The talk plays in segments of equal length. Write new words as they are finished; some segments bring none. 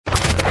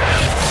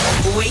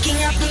Waking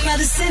up the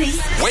Mother City.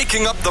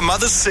 Waking up the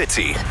Mother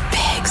City.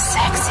 Big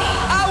Sexy.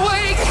 I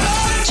wake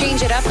up.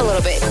 Change it up a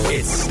little bit.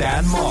 It's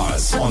Stan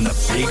Mars on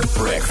the Big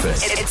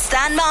Breakfast. It's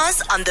Stan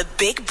Mars on the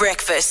Big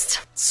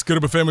Breakfast. It's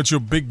good to be with your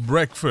Big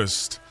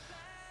Breakfast.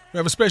 We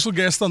have a special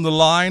guest on the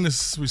line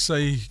as we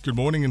say good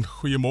morning and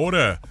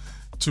goeiemorgen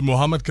to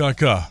Mohammad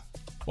Kaka.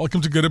 Welcome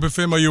to Good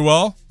FM. Are you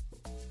well?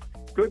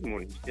 Good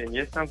morning, Stan.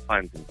 Yes, I'm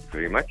fine. Thank you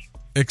very much.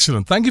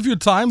 Excellent. Thank you for your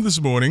time this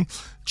morning.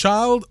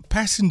 Child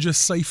passenger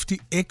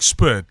safety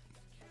expert.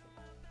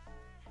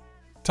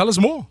 Tell us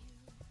more.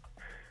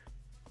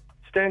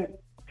 Stan,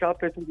 child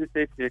passenger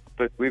safety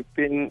expert. We've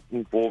been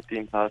involved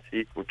in car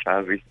seats for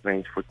child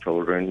restraints for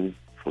children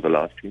for the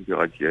last 20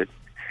 odd years.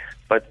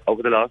 But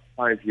over the last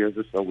 5 years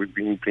or so, we've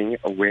been bringing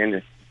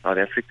awareness to South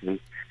Africans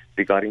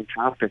regarding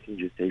child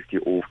passenger safety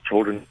of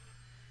children.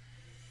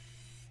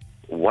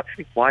 What's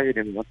required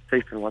and what's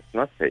safe and what's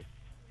not safe.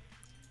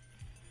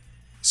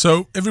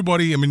 So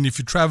everybody, if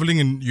you're traveling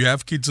and you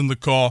have kids in the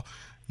car,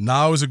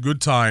 now is a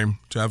good time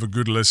to have a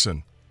good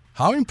listen.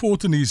 How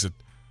important is it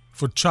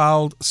for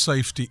child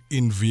safety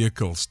in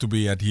vehicles to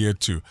be adhered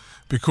to?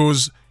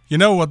 Because you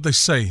know what they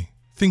say,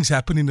 things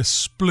happen in a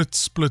split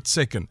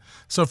second.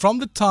 So from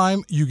the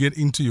time you get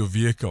into your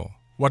vehicle,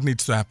 what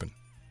needs to happen?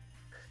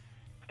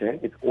 Stan,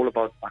 it's all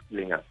about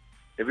buckling up.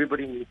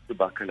 Everybody needs to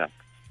buckle up.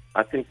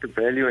 I think the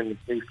value and the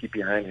safety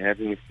behind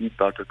having a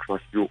seatbelt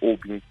across you or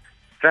being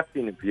strapped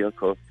in a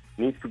vehicle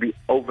needs to be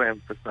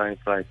overemphasized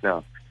right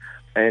now.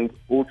 And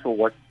also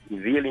what we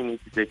really need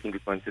to take into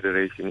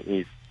consideration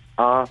is,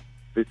 are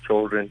the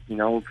children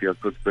in our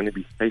vehicles going to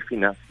be safe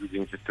enough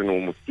using just a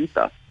normal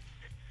seatbelt?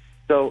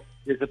 So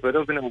there's a bit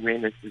of an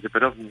awareness, there's a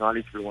bit of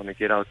knowledge we want to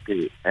get out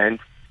there. And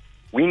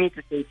we need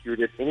to say to you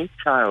that any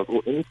child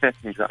or any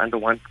passenger under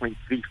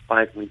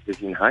 1.35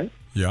 meters in height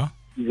is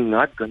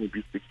not going to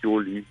be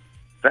securely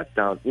strapped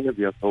down in a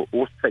vehicle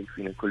or safe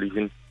in a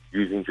collision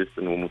using just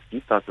a normal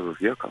seatbelt of a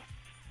vehicle.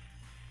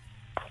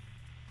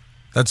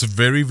 That's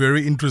very,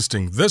 very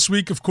interesting. This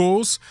week, of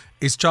course,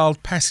 is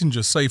Child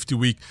Passenger Safety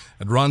Week.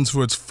 It runs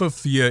for its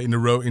 5th year in a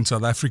row in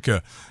South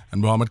Africa.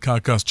 And Mohammad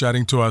Kaka is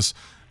chatting to us.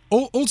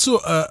 Also,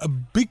 a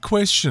big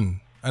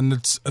question, and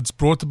it's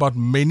brought about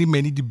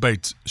many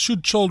debates.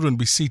 Should children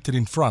be seated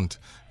in front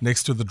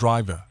next to the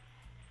driver?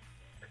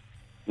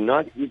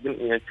 Not even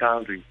in a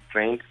child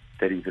restraint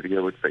that is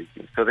rearward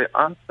facing. So there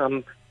are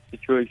some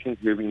situations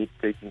where we need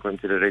to take in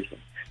consideration.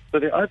 So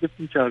there are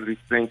different child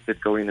restraints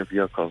that go in a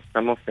vehicle.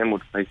 Some of them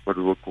would face what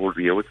we would call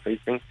rearward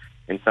facing,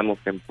 and some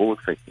of them forward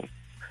facing.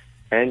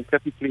 And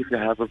typically, if you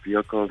have a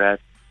vehicle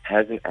that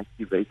has an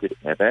activated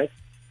airbag,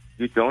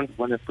 you don't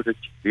want to put a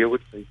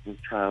rearward facing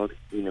child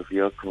in a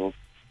vehicle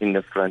in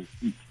the front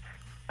seat.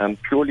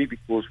 Purely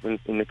because when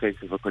in the case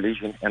of a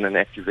collision and an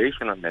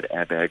activation on that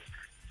airbag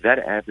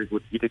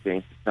would hit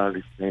against the child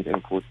restraint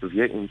and cause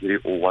severe injury,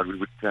 or what we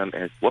would term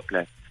as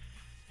whiplash,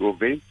 to a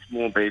very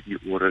small baby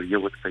or a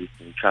rearward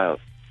facing child.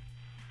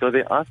 So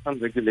there are some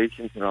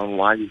regulations around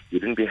why you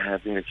shouldn't be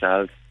having a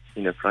child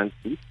in a front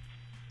seat.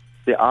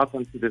 There are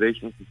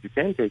considerations that you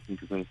can take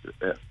into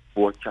consideration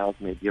for a child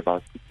maybe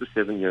about 6 to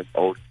 7 years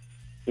old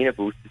in a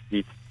booster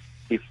seat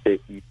if there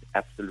is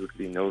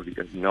absolutely no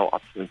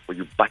option for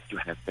you but to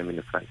have them in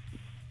the front seat.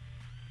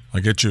 I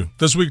get you.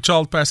 This week,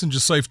 Child Passenger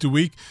Safety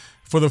Week,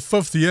 for the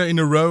 5th year in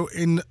a row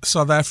in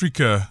South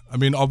Africa.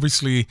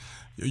 Obviously,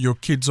 your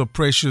kids are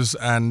precious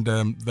and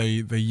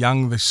they're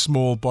young, they're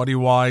small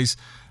body-wise.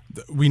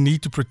 We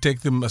need to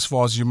protect them as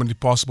far as humanly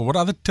possible. What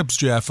other tips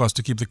do you have for us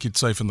to keep the kids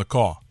safe in the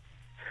car?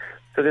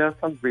 So there are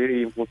some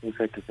very important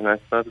factors, and I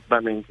started by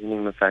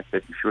maintaining the fact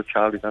that if your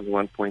child is under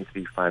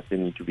 1.35, they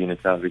need to be in a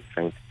child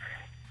restraint.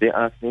 There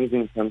are things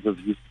in terms of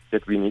use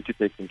that we need to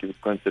take into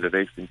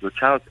consideration. Your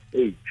child's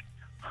age,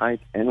 height,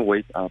 and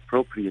weight are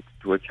appropriate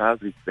to a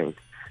child restraint.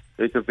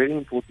 So it's a very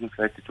important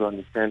factor to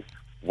understand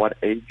what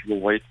age your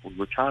weight for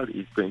your child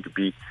is going to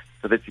be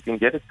so that you can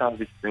get a child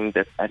restraint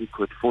that's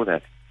adequate for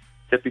that.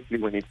 Typically,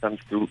 when it comes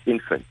to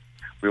infants,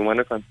 we want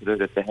to consider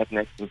that the head,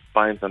 neck, and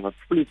spines are not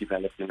fully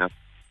developed enough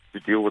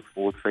to deal with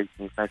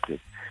forward-facing factors.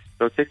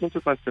 So take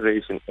into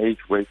consideration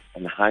age, weight,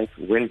 and height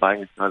when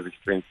buying a child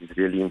restraint is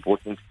really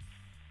important.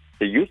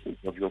 The usage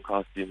of your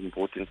car is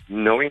important.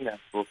 Knowing that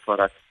for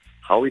product,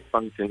 how it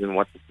functions, and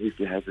what the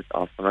safety hazards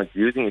are for not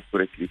using it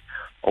correctly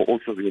are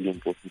also really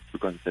important to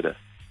consider.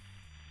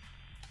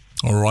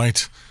 All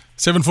right.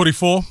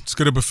 7:44, it's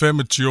good to be fair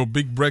with your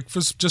Big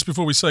Breakfast. Just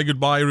before we say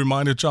goodbye, a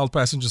reminder, Child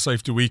Passenger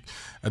Safety Week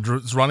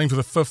is running for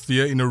the 5th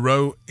year in a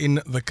row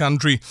in the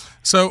country.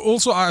 So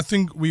also I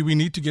think we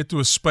need to get to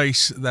a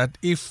space that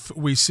if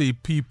we see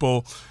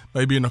people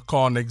maybe in a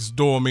car next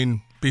door,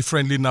 be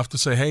friendly enough to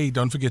say, hey,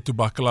 don't forget to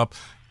buckle up.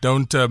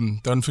 Don't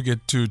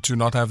forget to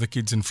not have the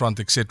kids in front,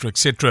 etc.,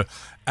 etc.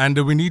 And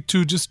we need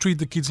to just treat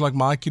the kids like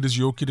my kid is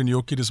your kid and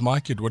your kid is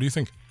my kid. What do you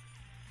think?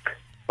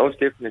 Most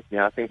definitely.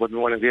 I think what we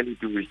want to really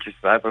do is just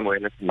drive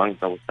awareness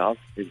amongst ourselves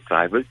as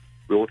drivers.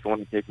 We also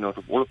want to take note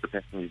of all of the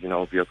passengers in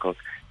our vehicles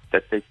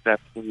that they strap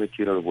in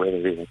material,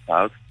 whether they're a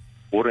child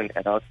or an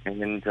adult.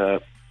 And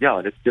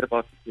let's get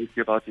about the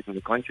safety about it and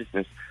the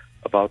consciousness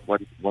about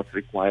what's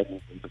required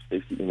in terms of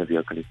safety in a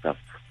vehicle itself.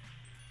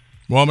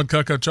 Mohammad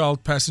Kaka,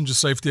 child passenger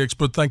safety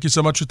expert. Thank you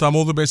so much for your time.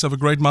 All the best. Have a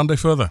great Monday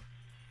further.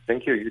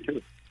 Thank you. You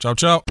too. Ciao,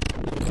 ciao.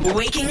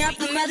 Waking up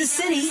the Mother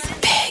City.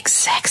 Big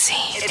Sexy.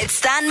 It's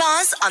Stan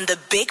Mars on The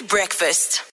Big Breakfast.